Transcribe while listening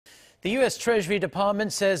The U.S. Treasury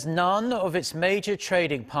Department says none of its major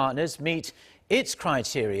trading partners meet its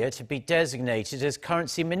criteria to be designated as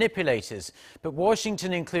currency manipulators, but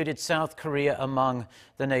Washington included South Korea among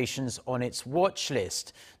the nations on its watch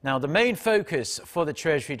list. Now, the main focus for the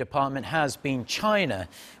Treasury Department has been China,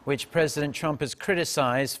 which President Trump has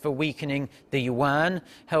criticized for weakening the yuan,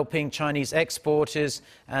 helping Chinese exporters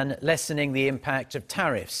and lessening the impact of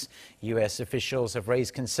tariffs. U.S. officials have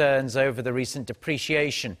raised concerns over the recent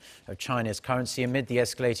depreciation of China's currency amid the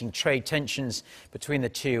escalating trade tensions between the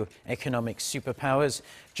two economic superpowers.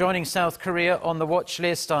 Joining South Korea on the watch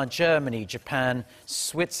list are Germany, Japan,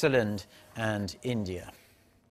 Switzerland and India.